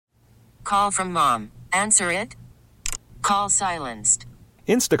call from mom. Answer it. Call silenced.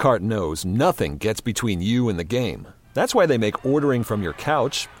 Instacart knows nothing gets between you and the game. That's why they make ordering from your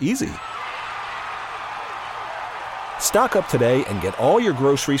couch easy. Stock up today and get all your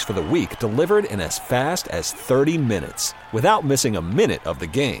groceries for the week delivered in as fast as 30 minutes without missing a minute of the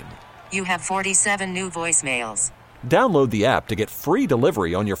game. You have 47 new voicemails. Download the app to get free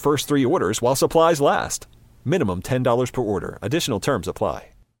delivery on your first 3 orders while supplies last. Minimum $10 per order. Additional terms apply.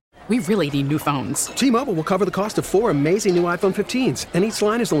 We really need new phones. T-Mobile will cover the cost of 4 amazing new iPhone 15s, and each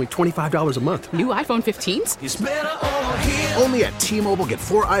line is only $25 a month. New iPhone 15s? It's better over here. Only at T-Mobile, get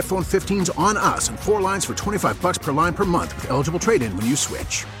 4 iPhone 15s on us and 4 lines for $25 per line per month with eligible trade-in when you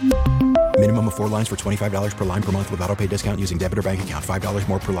switch. Minimum of 4 lines for $25 per line per month with autopay discount using debit or bank account. $5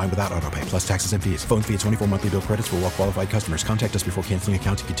 more per line without autopay, plus taxes and fees. Phone fee at 24 monthly bill credits for well-qualified customers. Contact us before canceling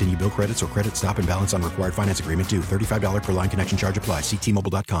account to continue bill credits or credit stop and balance on required finance agreement due. $35 per line connection charge applies. See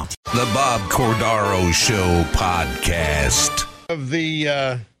T-Mobile.com. The Bob Cordaro Show podcast. Of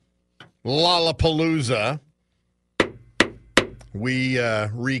the Lollapalooza, we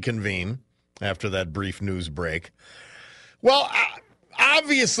reconvene after that brief news break. Well,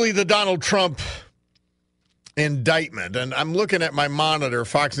 obviously the Donald Trump indictment, and I'm looking at my monitor,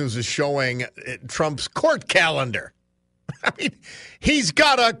 Fox News is showing Trump's court calendar. I mean, he's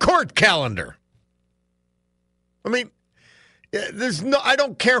got a court calendar. I mean, I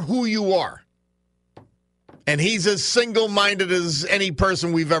don't care who you are. And he's as single-minded as any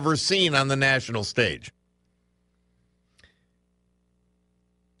person we've ever seen on the national stage.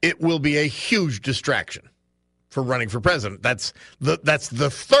 It will be a huge distraction for running for president. That's the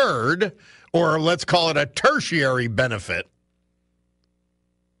third, or let's call it a tertiary benefit.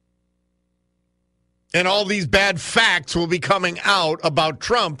 And all these bad facts will be coming out about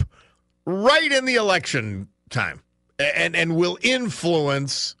Trump right in the election time and will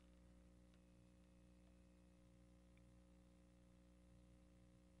influence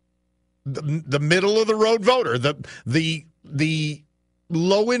the middle of the road voter, the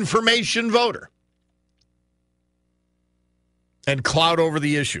low information voter, and cloud over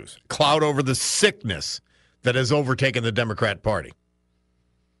the issues, cloud over the sickness that has overtaken the Democrat Party.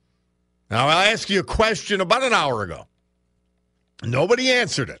 Now, I asked you a question about an hour ago. Nobody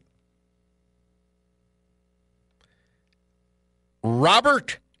answered it.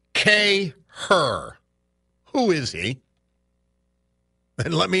 Robert K. Hur. Who is he?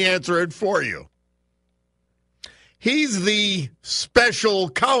 And let me answer it for you. He's the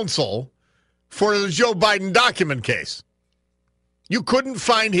special counsel for the Joe Biden document case. You couldn't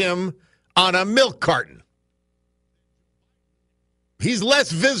find him on a milk carton. He's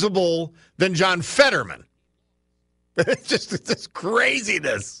less visible than John Fetterman. It's just this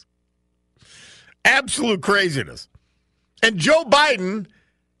craziness. Absolute craziness. And Joe Biden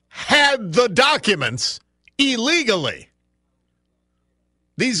had the documents illegally.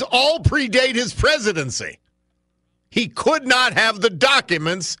 These all predate his presidency. He could not have the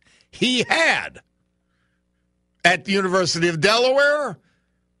documents he had at the University of Delaware,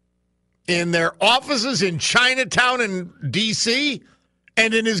 in their offices in Chinatown and D.C.,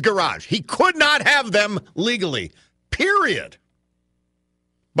 and in his garage. He could not have them legally, period.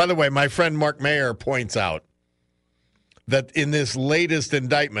 By the way, my friend Mark Mayer points out that in this latest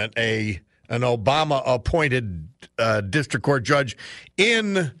indictment, an Obama-appointed district court judge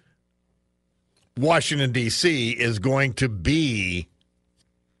in Washington, D.C. is going to be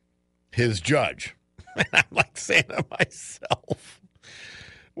his judge. And I'm like saying to myself,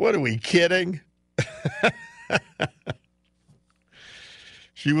 what are we kidding?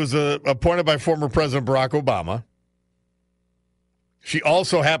 She was appointed by former President Barack Obama. She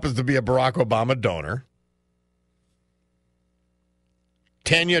also happens to be a Barack Obama donor.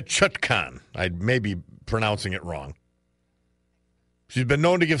 Tanya Chutkan. I may be pronouncing it wrong. She's been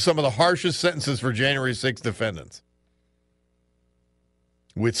known to give some of the harshest sentences for January 6th defendants,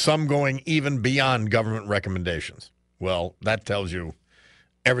 with some going even beyond government recommendations. Well, that tells you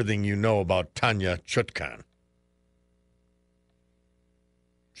everything you know about Tanya Chutkan.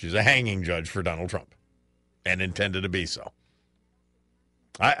 She's a hanging judge for Donald Trump and intended to be so.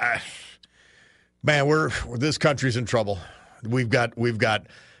 Man, this country's in trouble. We've got.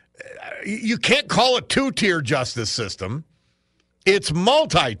 You can't call it two-tier justice system. It's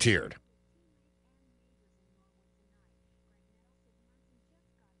multi-tiered.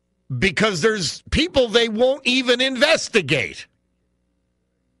 Because there's people they won't even investigate.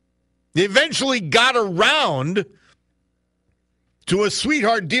 They eventually got around to a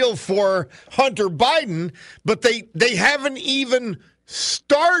sweetheart deal for Hunter Biden, but they haven't even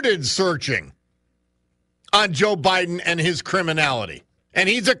started searching on Joe Biden and his criminality. And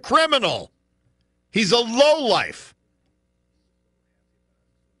he's a criminal. He's a lowlife.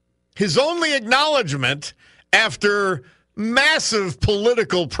 His only acknowledgement after massive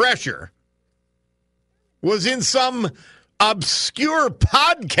political pressure was in some obscure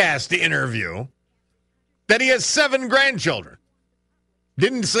podcast interview that he has 7 grandchildren.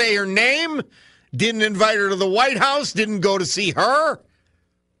 Didn't say her name, didn't invite her to the White House, didn't go to see her.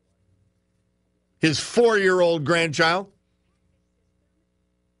 His 4-year-old grandchild.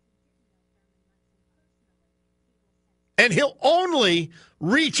 And he'll only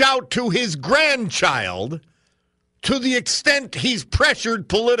reach out to his grandchild to the extent he's pressured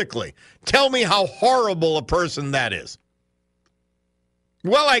politically. Tell me how horrible a person that is.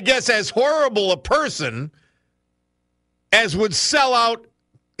 Well, I guess as horrible a person as would sell out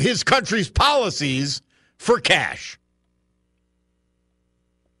his country's policies for cash.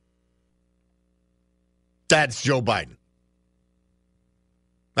 That's Joe Biden.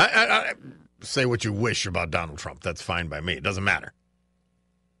 I say what you wish about Donald Trump. That's fine by me. It doesn't matter.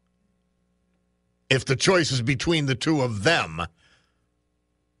 If the choice is between the two of them,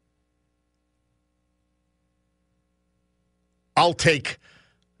 I'll take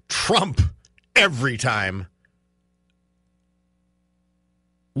Trump every time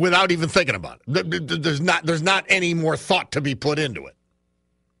without even thinking about it. There's not any more thought to be put into it.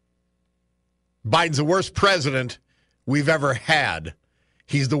 Biden's the worst president we've ever had.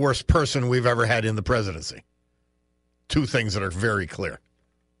 He's the worst person we've ever had in the presidency. 2 things that are very clear.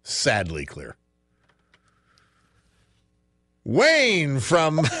 Sadly clear. Wayne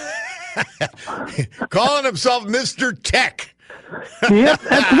from calling himself Mr. Tech. Yep,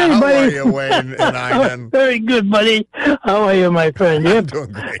 that's me, buddy. How are you, Wayne and Ivan? Very good, buddy. How are you, my friend? Yep. I'm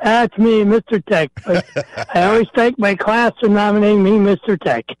doing great. That's me, Mr. Tech. I always thank my class for nominating me Mr.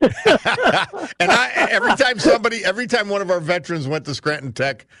 Tech. And every time one of our veterans went to Scranton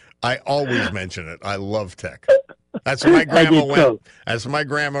Tech, I always mention it. I love Tech. That's where my grandma went. So. That's where my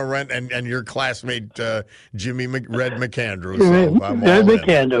grandma went, and your classmate Jimmy Red McAndrew. So I'm Red all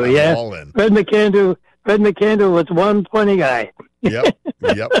McAndrew, in. yeah. I'm all in. Red McAndrew was 120 guy. Yep.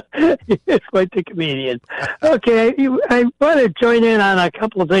 He's quite the comedian. Okay, I want to join in on a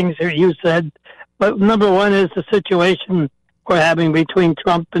couple of things that you said. But number one is the situation we're having between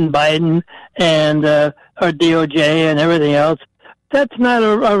Trump and Biden and our DOJ and everything else. That's not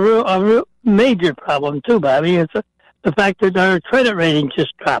a real major problem, too, Bobby. It's the fact that our credit rating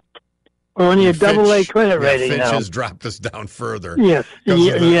just dropped. We're only a AA credit rating Fitch now. has dropped us down further. Yes.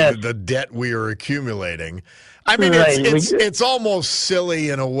 Because of the debt we are accumulating. I mean, right. it's almost silly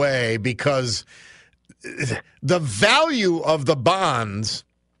in a way because the value of the bonds,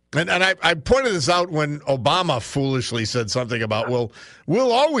 and I pointed this out when Obama foolishly said something about, well,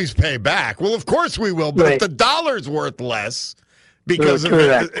 we'll always pay back. Well, of course we will, but if the dollar's worth less because of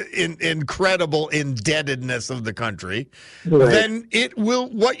the incredible indebtedness of the country, then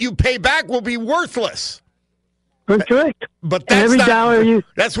what you pay back will be worthless. That's correct. But that's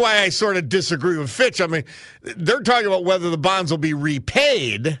that's why I sort of disagree with Fitch. I mean, they're talking about whether the bonds will be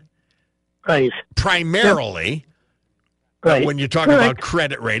repaid primarily. Right. When you talk about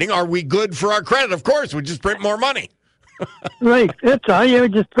credit rating, are we good for our credit? Of course, we just print more money. Right. That's all. You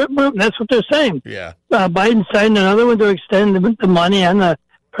just print more. That's what they're saying. Yeah. Biden signed another one to extend the money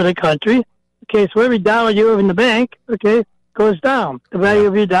for the country. Okay, so every dollar you have in the bank, goes down. The value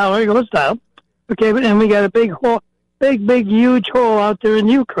of your dollar goes down. Okay, but then we got a big hole, huge hole out there in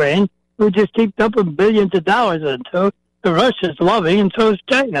Ukraine. We just keep dumping billions of dollars into. The Russians loving, and so is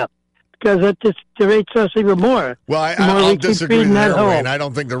China, because that just derates us even more. Well, I'll disagree there, Wayne. I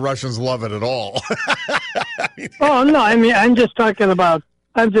don't think the Russians love it at all. Oh no, I mean I'm just talking about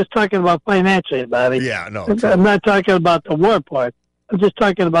financially, Bobby. Yeah, no. I'm not talking about the war part. I'm just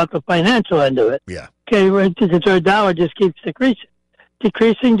talking about the financial end of it. Yeah. Okay, because our dollar just keeps decreasing.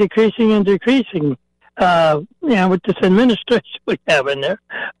 Decreasing. With this administration we have in there,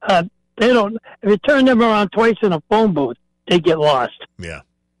 they don't. If you turn them around twice in a phone booth, they get lost. Yeah.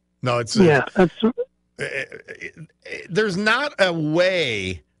 No, it's there's not a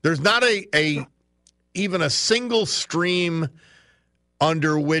way. There's not even a single stream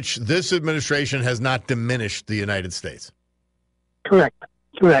under which this administration has not diminished the United States. Correct.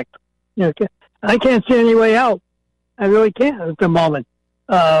 Okay. I can't see any way out. I really can't at the moment.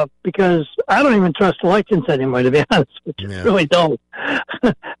 Because I don't even trust elections anymore, to be honest with you. I really don't.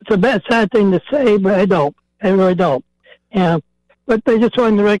 It's a bad, sad thing to say, but I don't. I really don't. Yeah. But I just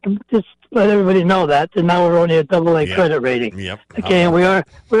wanted to just let everybody know that now we're only a AA credit rating. Yep. Okay, and we are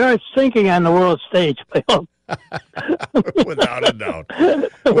sinking on the world stage. Without a doubt.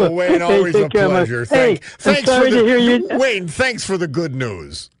 Well, Wayne, always a pleasure. Thanks Wayne, thanks for the good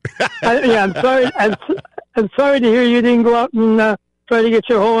news. I'm sorry. I'm sorry to hear you didn't go out and try to get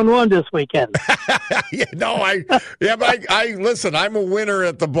your hole-in-one this weekend. I listen. I'm a winner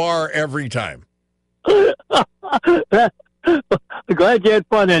at the bar every time. Glad you had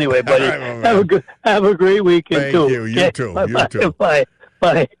fun anyway, buddy. Right, have a great weekend Thank too. You. You okay? too. Bye, you too. Bye.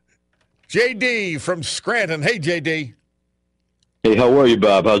 JD from Scranton. Hey, JD. Hey, how are you,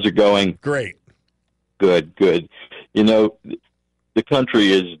 Bob? How's it going? Great. Good. You know, the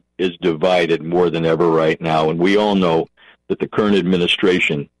country is divided more than ever right now, and we all know that the current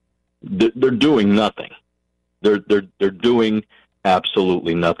administration, they're doing nothing. They're doing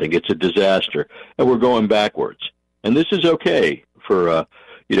absolutely nothing. It's a disaster, and we're going backwards. And this is okay for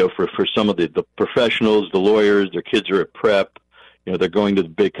for some of the professionals, the lawyers. Their kids are at prep. They're going to the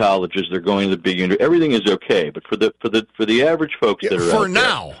big colleges. They're going to the big universities. Everything is okay, but for the average folks that are for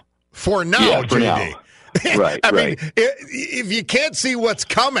now, JD. Now. Right. I mean, if you can't see what's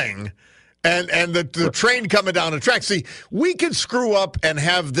coming, and the train coming down the track, see, we can screw up and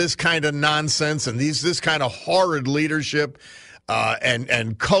have this kind of nonsense and this kind of horrid leadership,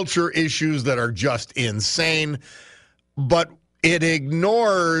 and culture issues that are just insane, but it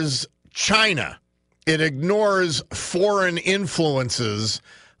ignores China. It ignores foreign influences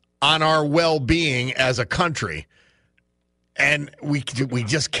on our well-being as a country. And we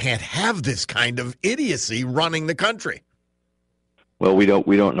just can't have this kind of idiocy running the country. Well, we don't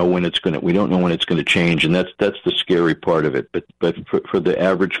know when it's going to change, and that's the scary part of it. But for the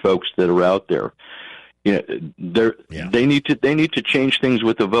average folks that are out there, they need to change things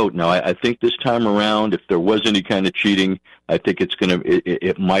with the vote. Now, I think this time around, if there was any kind of cheating, I think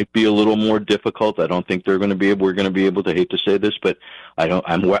it might be a little more difficult. I don't think we're going to be able to, I hate to say this, but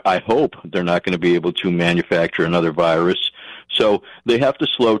I hope they're not going to be able to manufacture another virus. So they have to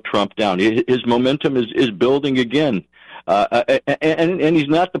slow Trump down. His momentum is building again. And he's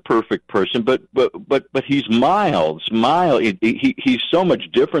not the perfect person, but he's miles. He's so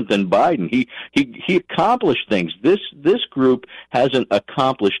much different than Biden. He accomplished things. This group hasn't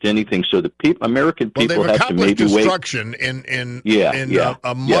accomplished anything. So the American people have to maybe destruction in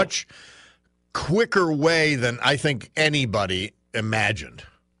a much quicker way than I think anybody imagined.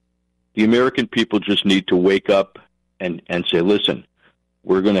 The American people just need to wake up and say, listen,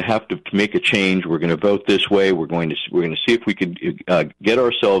 we're going to have to make a change. We're going to vote this way. We're going to see if we can get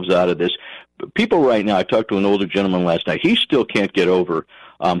ourselves out of this. People right now, I talked to an older gentleman last night. He still can't get over.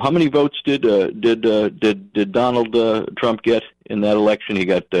 How many votes did Donald Trump get in that election? He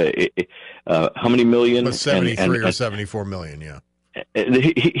got how many million? 73 or 74 million. Yeah.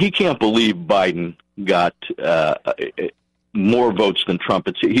 He can't believe Biden got more votes than Trump.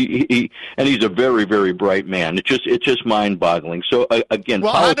 And he's a very, very bright man. It's just mind-boggling. So again,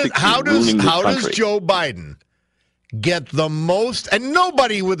 politics how does Joe Biden get the most? And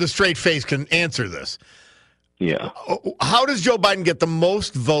nobody with a straight face can answer this. Yeah. How does Joe Biden get the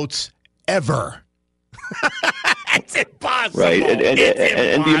most votes ever? It's impossible. Right,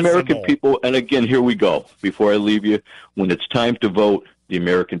 and the American people. And again, here we go. Before I leave you, when it's time to vote, the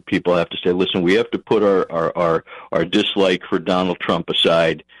American people have to say, listen, we have to put our dislike for Donald Trump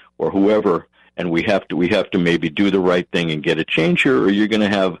aside or whoever, and we have to maybe do the right thing and get a change here, or you're going to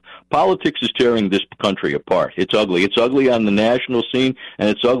have politics is tearing this country apart. It's ugly. It's ugly on the national scene, and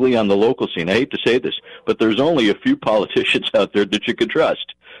it's ugly on the local scene. I hate to say this, but there's only a few politicians out there that you can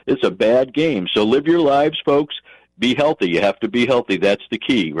trust. It's a bad game. So live your lives, folks. Be healthy. You have to be healthy. That's the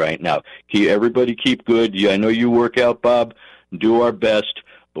key right now. Everybody keep good. I know you work out, Bob. Do our best,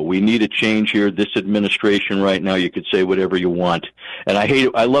 but we need a change here. This administration right now, you could say whatever you want. And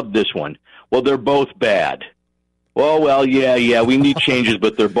I love this one. Well, they're both bad. Well, yeah, we need changes,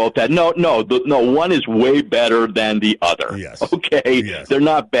 but they're both bad. No, one is way better than the other. Yes. Okay? Yes. They're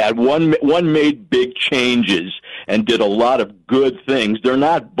not bad. One made big changes and did a lot of good things. They're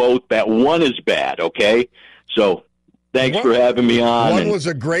not both bad. One is bad, okay? So thanks for having me on. One was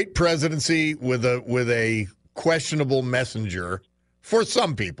a great presidency with a questionable messenger for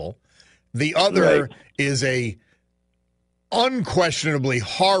some people. The other is a unquestionably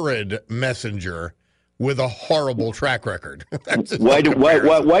horrid messenger with a horrible track record. Why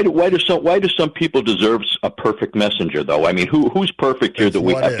do some people deserve a perfect messenger though? I mean, who's perfect here that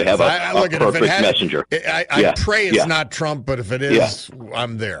we have to have a perfect messenger? I pray it's not Trump, but if it is,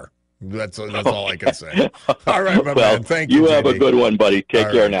 I'm there. That's all I can say. All right, my man. Thank you. You have a good one, buddy.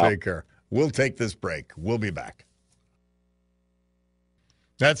 Take care now. Take care. We'll take this break. We'll be back.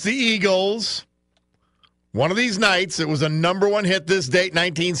 That's the Eagles. One of these nights, it was a number one hit this date,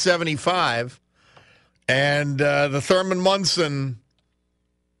 1975. And the Thurman Munson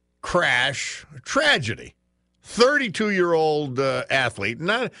crash, tragedy. 32-year-old athlete,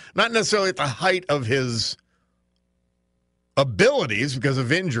 not necessarily at the height of his abilities because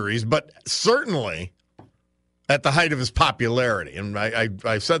of injuries, but certainly at the height of his popularity. And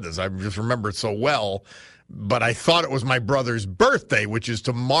I said this, I just remember it so well, but I thought it was my brother's birthday, which is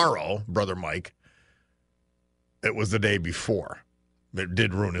tomorrow, Brother Mike. It was the day before. It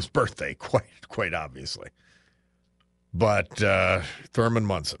did ruin his birthday, quite obviously. But Thurman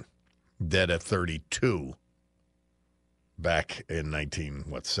Munson, dead at 32, back in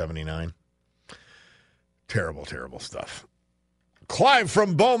 79? Terrible, terrible stuff. Clive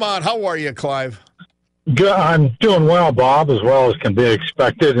from Beaumont, how are you, Clive? I'm doing well, Bob, as well as can be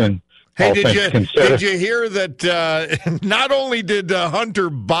expected. And hey, did you hear that not only did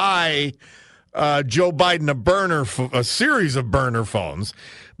Hunter buy Joe Biden a series of burner phones,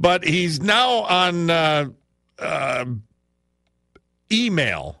 but he's now on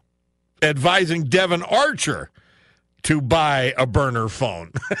email advising Devin Archer to buy a burner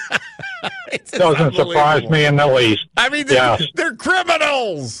phone. Doesn't surprise me in the least. I mean, they're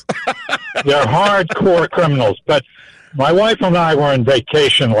criminals. They're hardcore criminals. But my wife and I were on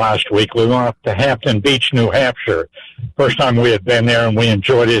vacation last week. We went up to Hampton Beach, New Hampshire. First time we had been there, and we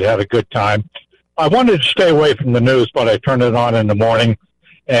enjoyed it, had a good time. I wanted to stay away from the news, but I turned it on in the morning,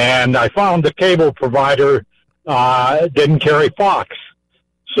 and I found the cable provider didn't carry Fox.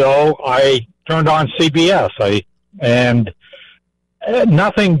 So I turned on CBS. And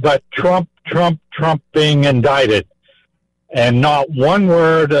nothing but Trump being indicted, and not one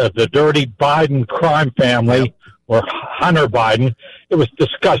word of the dirty Biden crime family or Hunter Biden. It was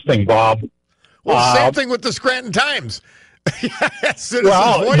disgusting, Bob. Well, same thing with the Scranton Times.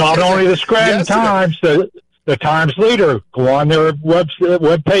 Well, not only the Scranton Times, the Times Leader. Go on their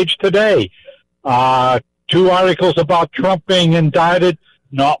webpage today. 2 articles about Trump being indicted.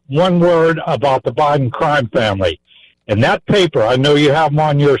 Not one word about the Biden crime family. And that paper, I know you have them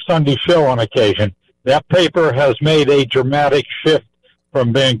on your Sunday show on occasion, that paper has made a dramatic shift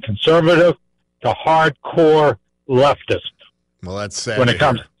from being conservative to hardcore leftist. Well, that's sad. When it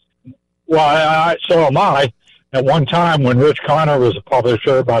comes, well, so am I. At one time, when Rich Connor was a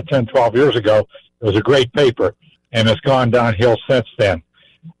publisher about 10, 12 years ago, it was a great paper, and it's gone downhill since then.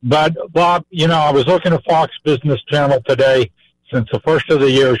 But, Bob, I was looking at Fox Business Channel today. Since the first of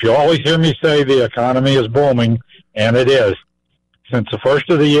the years, you always hear me say the economy is booming, and it is. Since the first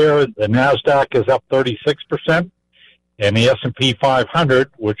of the year, the NASDAQ is up 36%, and the S&P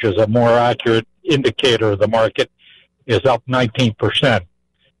 500, which is a more accurate indicator of the market, is up 19%.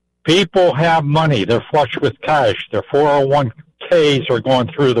 People have money. They're flush with cash. Their 401ks are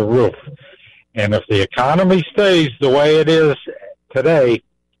going through the roof. And if the economy stays the way it is today,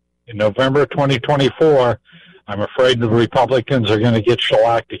 in November 2024, I'm afraid the Republicans are going to get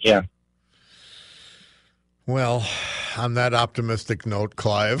shellacked again. Well, on that optimistic note,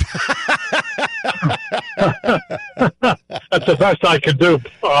 Clive. That's the best I could do,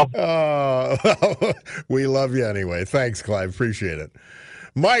 Bob. We love you anyway. Thanks, Clive. Appreciate it.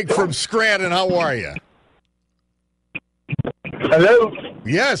 Mike from Scranton, how are you? Hello?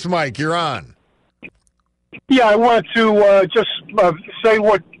 Yes, Mike, you're on. Yeah, I wanted to just say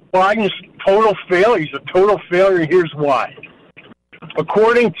what Biden's total failure. He's a total failure, and here's why.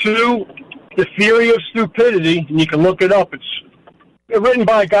 According to The Theory of Stupidity, and you can look it up, it's written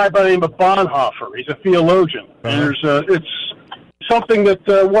by a guy by the name of Bonhoeffer. He's a theologian. And it's something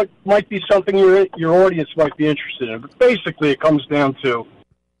that what might be something your audience might be interested in. But basically, it comes down to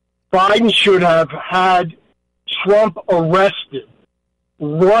Biden should have had Trump arrested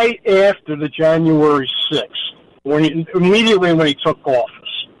right after the January 6th, immediately when he took office.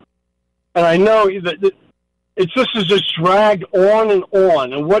 And I know that this is just dragged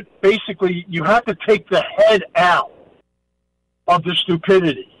on. And what basically, you have to take the head out of the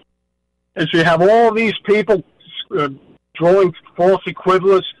stupidity. And so you have all these people drawing false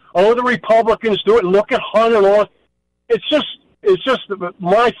equivalents. Oh, the Republicans do it. Look at Hunter and all. It's just,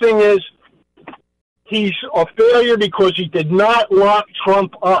 my thing is, he's a failure because he did not lock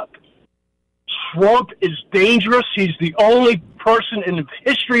Trump up. Trump is dangerous. He's the only person in the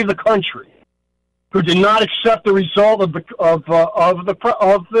history of the country who did not accept the result of the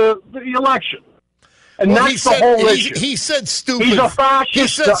election. And that's the whole issue. He said stupid. He's a fascist. He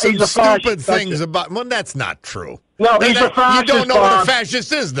said some stupid things about. Well, that's not true. No, he's a fascist. You don't know what a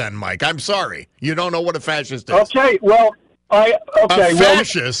fascist is, then, Mike. I'm sorry. You don't know what a fascist is. Okay. Well, a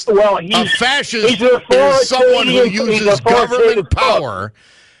fascist. A fascist is someone who uses government power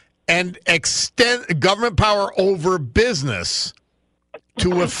and extend government power over business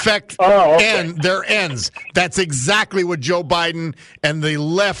to affect their ends. That's exactly what Joe Biden and the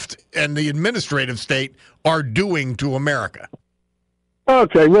left and the administrative state are doing to America.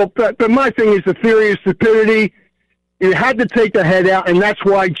 Okay, well, but my thing is the theory of stupidity. You had to take the head out, and that's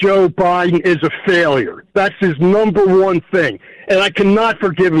why Joe Biden is a failure. That's his number one thing, and I cannot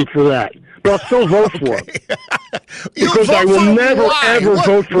forgive him for that. But I'll still vote for him. Because I will never, ever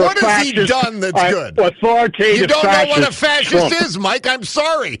vote for a fascist. What has he done that's good? Authoritative You don't know what a fascist Trump. is, Mike. I'm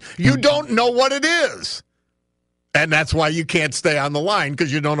sorry. You don't know what it is. And that's why you can't stay on the line,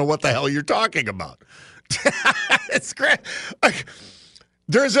 because you don't know what the hell you're talking about. It's great.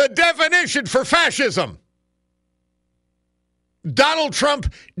 There's a definition for fascism. Donald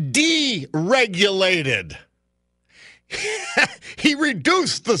Trump deregulated. He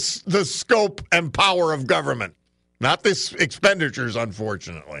reduced the scope and power of government. Not the expenditures,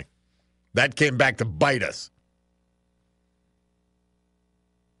 unfortunately. That came back to bite us.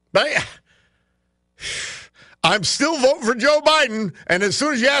 But I'm still voting for Joe Biden, and as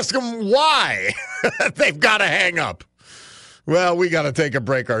soon as you ask them why, they've got to hang up. Well, we got to take a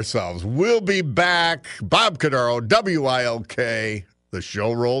break ourselves. We'll be back. Bob Cordaro, WILK. The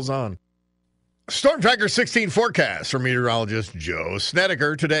show rolls on. Storm Tracker 16 forecast from meteorologist Joe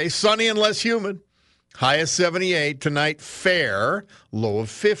Snedeker. Today, sunny and less humid. High of 78. Tonight, fair. Low of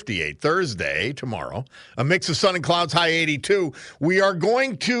 58. Thursday, tomorrow, a mix of sun and clouds, high 82. We are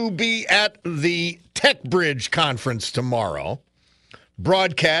going to be at the Tech Bridge Conference tomorrow,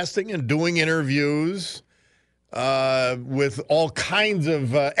 broadcasting and doing interviews with all kinds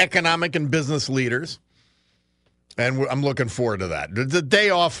of economic and business leaders. And I'm looking forward to that. The day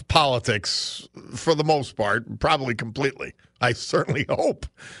off politics, for the most part, probably completely. I certainly hope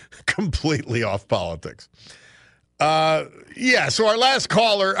completely off politics. So our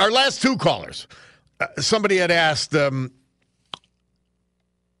last two callers, somebody had asked,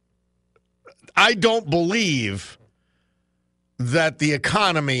 I don't believe that the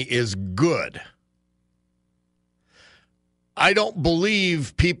economy is good. I don't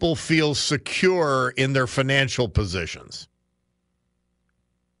believe people feel secure in their financial positions.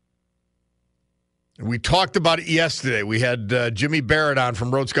 We talked about it yesterday. We had Jimmy Barrett on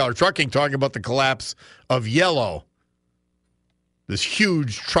from Road Scholar Trucking talking about the collapse of Yellow, this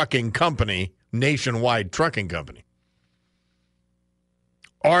huge trucking company, nationwide trucking company.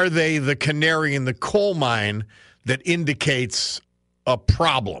 Are they the canary in the coal mine that indicates a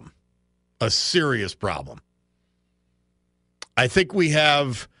problem, a serious problem? I think we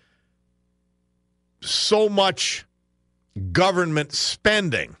have so much government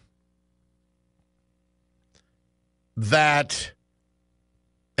spending that,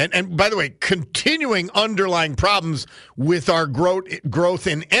 and by the way, continuing underlying problems with our growth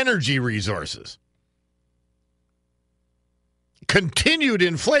in energy resources. Continued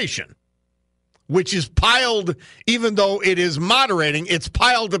inflation, which is piled, even though it is moderating, it's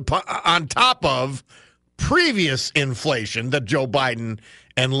piled on top of previous inflation that Joe Biden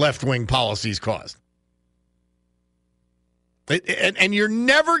and left-wing policies caused. And you're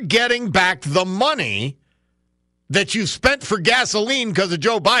never getting back the money that you spent for gasoline because of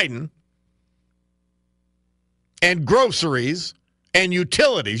Joe Biden and groceries and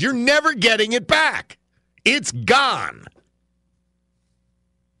utilities. You're never getting it back. It's gone.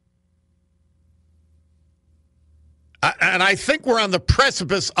 And I think we're on the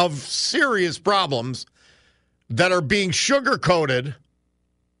precipice of serious problems that are being sugar-coated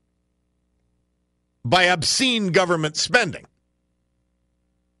by obscene government spending.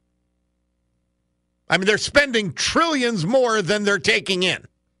 I mean, they're spending trillions more than they're taking in.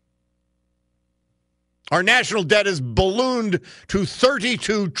 Our national debt is ballooned to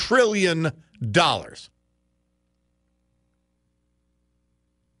 $32 trillion.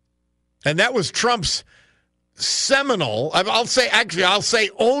 And that was Trump's seminal, I'll say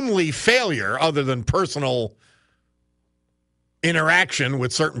only failure, other than personal interaction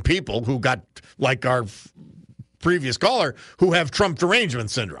with certain people who got, like our previous caller, who have Trump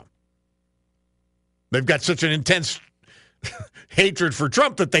derangement syndrome. They've got such an intense hatred for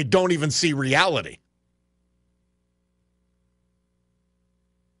Trump that they don't even see reality.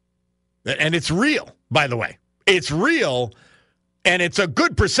 And it's real, by the way. It's real, and it's a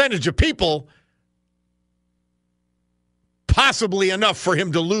good percentage of people, possibly enough for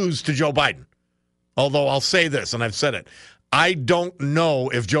him to lose to Joe Biden. Although I'll say this, and I've said it, I don't know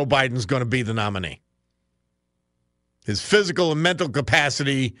if Joe Biden's going to be the nominee. His physical and mental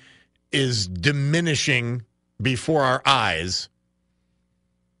capacity is diminishing before our eyes,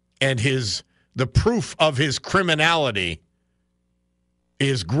 and the proof of his criminality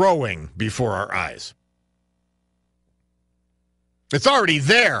is growing before our eyes. It's already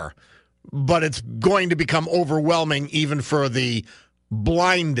there, but it's going to become overwhelming even for the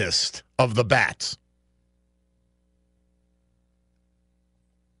blindest of the bats.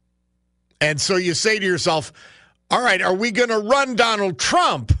 And so you say to yourself, all right, are we going to run Donald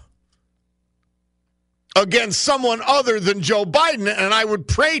Trump against someone other than Joe Biden? And I would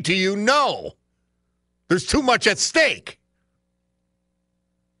pray to you, no. There's too much at stake.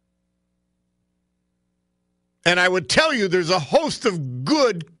 And I would tell you there's a host of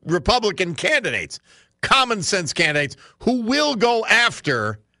good Republican candidates, common sense candidates, who will go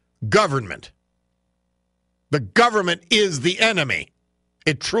after government. The government is the enemy.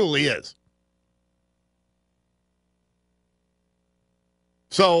 It truly is.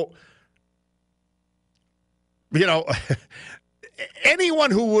 So, you know,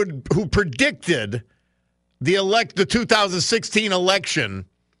 anyone who predicted the 2016 election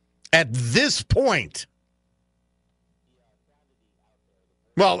at this point,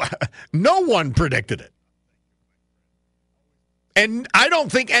 well, no one predicted it. And I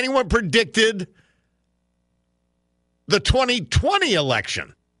don't think anyone predicted the 2020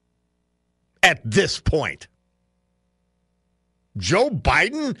 election at this point. Joe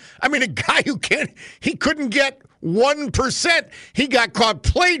Biden? I mean, a guy who couldn't get 1%. He got caught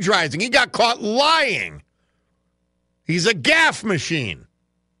plagiarizing. He got caught lying. He's a gaffe machine.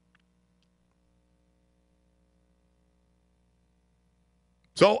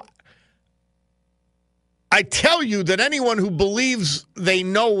 So I tell you that anyone who believes they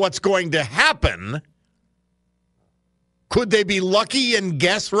know what's going to happen, could they be lucky and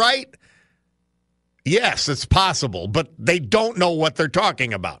guess right? Yes, it's possible, but they don't know what they're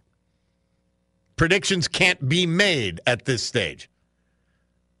talking about. Predictions can't be made at this stage.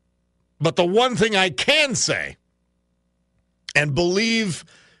 But the one thing I can say and believe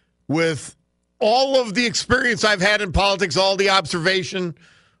with all of the experience I've had in politics, all the observation,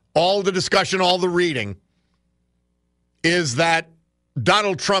 all the discussion, all the reading, is that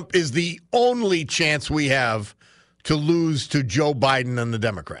Donald Trump is the only chance we have to lose to Joe Biden and the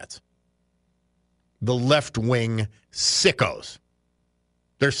Democrats. The left-wing sickos.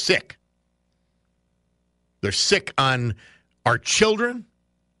 They're sick. They're sick on our children.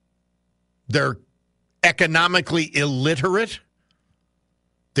 They're economically illiterate.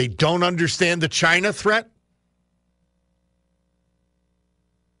 They don't understand the China threat.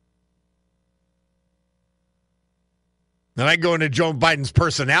 And I go into Joe Biden's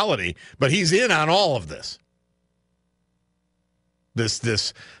personality, but he's in on all of this.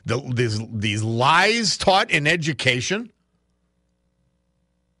 These lies taught in education,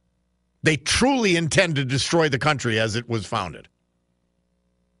 they truly intend to destroy the country as it was founded.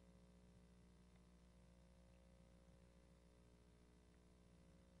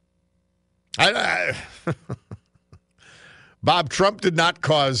 Bob, Trump did not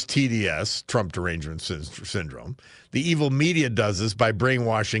cause TDS, Trump Derangement Syndrome. The evil media does this by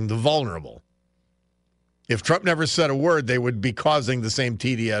brainwashing the vulnerable. If Trump never said a word, they would be causing the same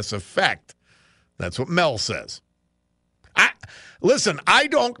TDS effect. That's what Mel says. Listen, I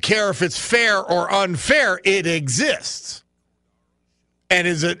don't care if it's fair or unfair. It exists. And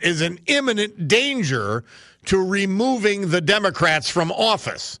is an imminent danger to removing the Democrats from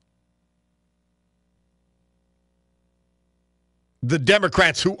office. The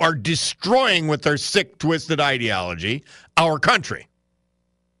Democrats who are destroying with their sick, twisted ideology our country.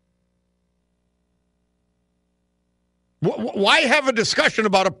 Why have a discussion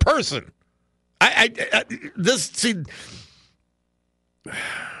about a person?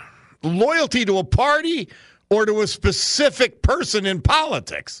 Loyalty to a party or to a specific person in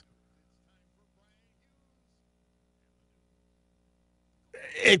politics.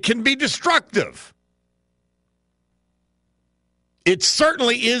 It can be destructive. It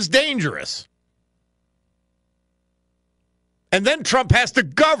certainly is dangerous. And then Trump has to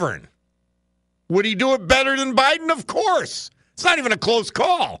govern. Would he do it better than Biden? Of course. It's not even a close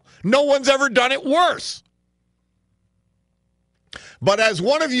call. No one's ever done it worse. But as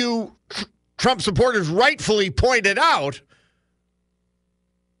one of you Trump supporters rightfully pointed out,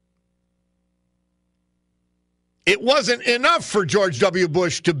 it wasn't enough for George W.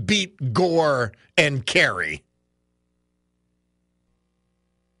 Bush to beat Gore and Kerry.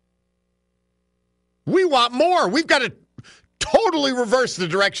 We want more. We've got to totally reverse the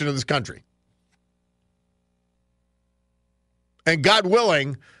direction of this country. And God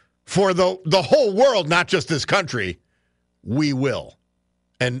willing, for the whole world, not just this country, we will.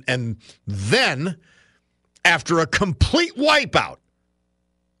 And then, after a complete wipeout,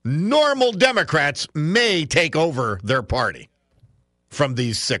 normal Democrats may take over their party from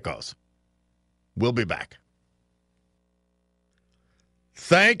these sickos. We'll be back.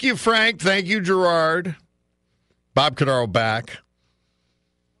 Thank you, Frank. Thank you, Gerard. Bob Cordaro back.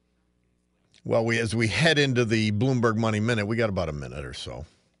 Well, as we head into the Bloomberg Money Minute, we got about a minute or so.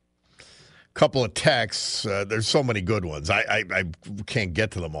 Couple of texts. There's so many good ones. I can't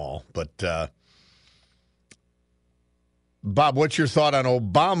get to them all. But, Bob, what's your thought on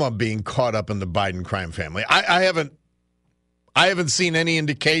Obama being caught up in the Biden crime family? I haven't seen any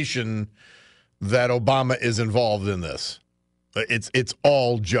indication that Obama is involved in this. It's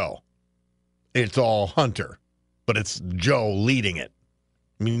all Joe. It's all Hunter. But it's Joe leading it.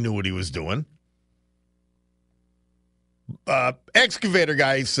 He knew what he was doing. Excavator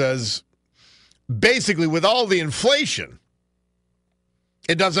guy says, basically, with all the inflation,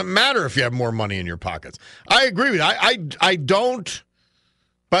 it doesn't matter if you have more money in your pockets. I agree with you. I don't.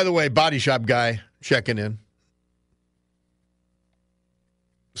 By the way, body shop guy checking in.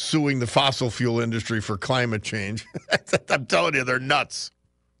 Suing the fossil fuel industry for climate change. I'm telling you, they're nuts.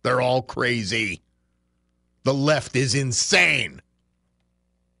 They're all crazy. The left is insane.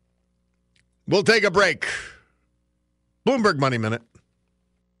 We'll take a break. Bloomberg Money Minute.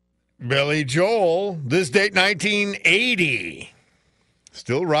 Billy Joel, this date 1980.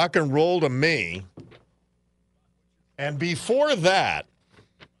 Still rock and roll to me. And before that,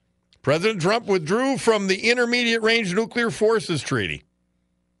 President Trump withdrew from the Intermediate Range Nuclear Forces Treaty.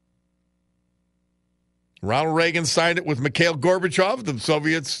 Ronald Reagan signed it with Mikhail Gorbachev. The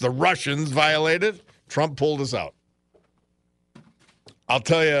Soviets, the Russians violated. Trump pulled us out. I'll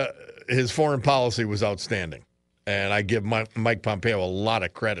tell you, his foreign policy was outstanding. And I give Mike Pompeo a lot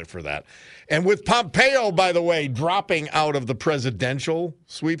of credit for that. And with Pompeo, by the way, dropping out of the presidential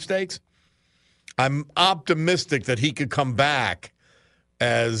sweepstakes, I'm optimistic that he could come back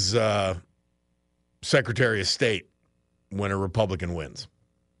as Secretary of State when a Republican wins.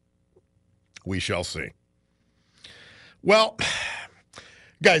 We shall see. Well,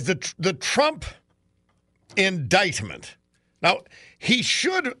 guys, the Trump indictment. Now, he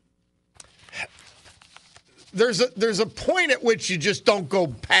should. There's a point at which you just don't go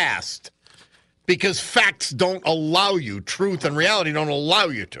past because facts don't allow you, truth and reality don't allow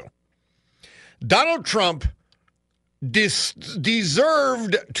you to. Donald Trump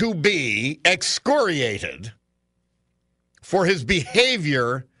deserved to be excoriated for his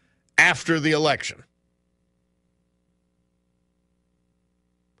behavior after the election.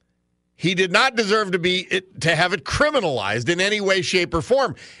 He did not deserve to have it criminalized in any way, shape, or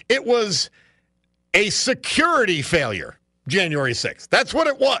form. It was a security failure, January 6th. That's what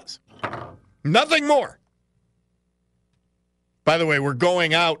it was. Nothing more. By the way, we're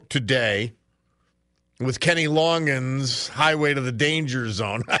going out today with Kenny Longin's Highway to the Danger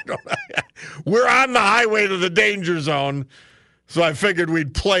Zone. We're on the highway to the danger zone, so I figured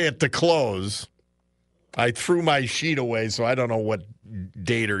we'd play it to close. I threw my sheet away, so I don't know what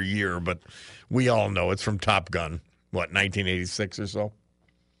date or year, but we all know it's from Top Gun, 1986 or so?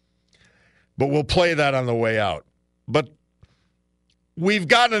 But we'll play that on the way out. But we've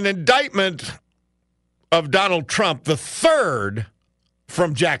got an indictment of Donald Trump, the third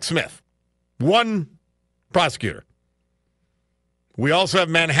from Jack Smith. One prosecutor. We also have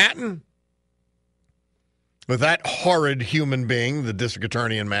Manhattan with that horrid human being, the district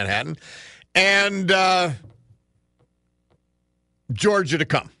attorney in Manhattan, and Georgia to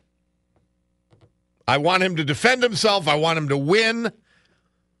come. I want him to defend himself. I want him to win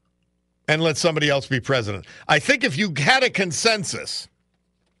and let somebody else be president. I think if you had a consensus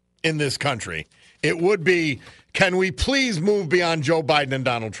in this country, it would be, can we please move beyond Joe Biden and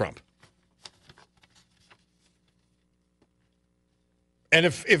Donald Trump? And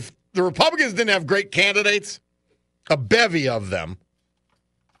if the Republicans didn't have great candidates, a bevy of them,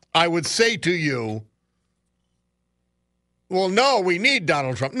 I would say to you, well, no, we need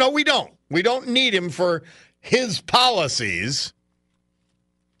Donald Trump. No, we don't. We don't need him for his policies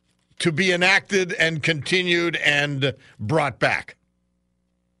to be enacted and continued and brought back.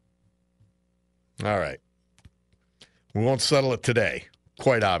 All right. We won't settle it today,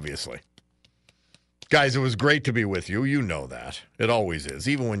 quite obviously. Guys, it was great to be with you. You know that. It always is,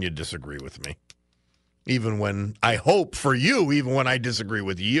 even when you disagree with me. Even when, I hope for you, even when I disagree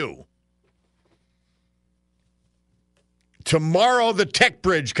with you. Tomorrow, the Tech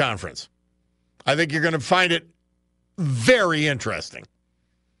Bridge Conference. I think you're going to find it very interesting.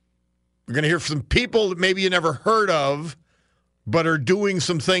 You're going to hear from some people that maybe you never heard of, but are doing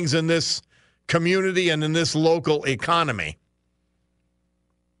some things in this community and in this local economy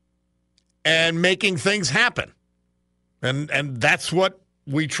and making things happen. And that's what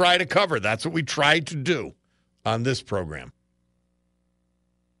we try to cover. That's what we try to do on this program.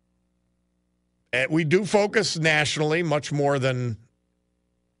 And we do focus nationally much more than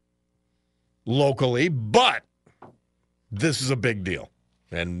locally, but this is a big deal.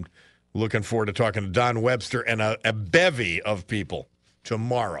 And looking forward to talking to Don Webster and a bevy of people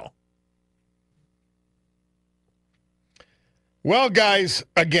tomorrow. Well, guys,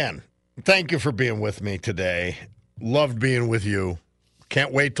 again, thank you for being with me today. Loved being with you.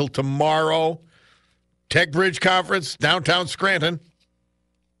 Can't wait till tomorrow. Tech Bridge Conference, downtown Scranton.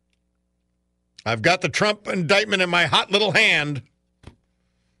 I've got the Trump indictment in my hot little hand,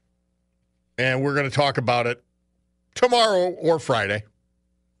 and we're going to talk about it tomorrow or Friday.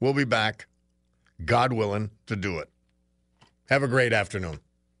 We'll be back, God willing, to do it. Have a great afternoon.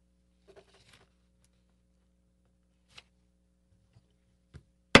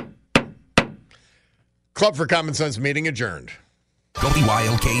 Club for Common Sense meeting adjourned.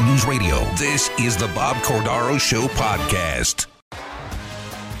 WILK News Radio. This is the Bob Cordaro Show podcast.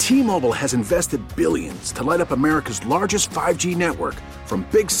 T-Mobile has invested billions to light up America's largest 5G network, from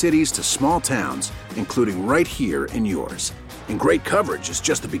big cities to small towns, including right here in yours. And great coverage is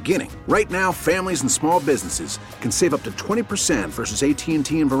just the beginning. Right now, families and small businesses can save up to 20% versus AT&T and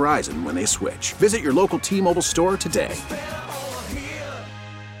Verizon when they switch. Visit your local T-Mobile store today.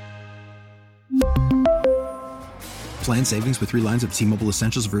 Plan savings with 3 lines of T-Mobile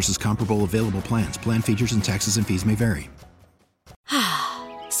Essentials versus comparable available plans. Plan features and taxes and fees may vary.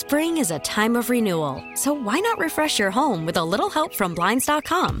 Spring is a time of renewal, so why not refresh your home with a little help from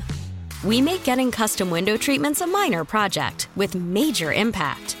Blinds.com? We make getting custom window treatments a minor project with major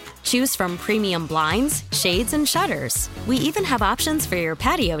impact. Choose from premium blinds, shades, and shutters. We even have options for your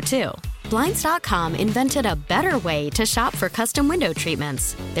patio, too. Blinds.com invented a better way to shop for custom window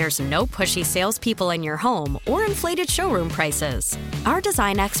treatments. There's no pushy salespeople in your home or inflated showroom prices. Our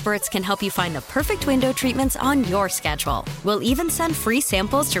design experts can help you find the perfect window treatments on your schedule. We'll even send free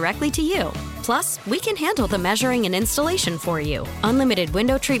samples directly to you. Plus, we can handle the measuring and installation for you. Unlimited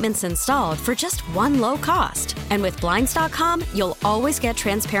window treatments installed for just one low cost. And with Blinds.com, you'll always get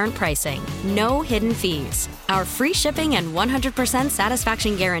transparent pricing. No hidden fees. Our free shipping and 100%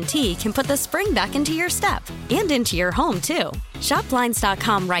 satisfaction guarantee can put the spring back into your step and into your home, too. Shop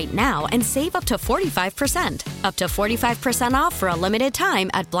Blinds.com right now and save up to 45%. Up to 45% off for a limited time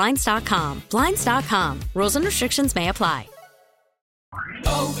at Blinds.com. Blinds.com. Rules and restrictions may apply.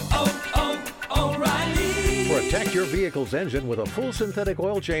 O'Reilly. Protect your vehicle's engine with a full synthetic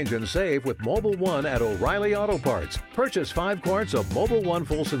oil change and save with Mobil 1 at O'Reilly Auto Parts. Purchase 5 quarts of Mobil 1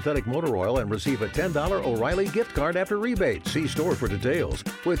 full synthetic motor oil and receive a $10 O'Reilly gift card after rebate. See store for details.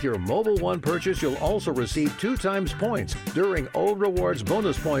 With your Mobil 1 purchase, you'll also receive 2 times points during O Rewards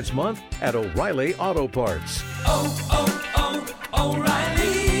Bonus Points Month at O'Reilly Auto Parts.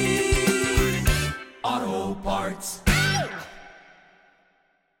 O'Reilly Auto Parts.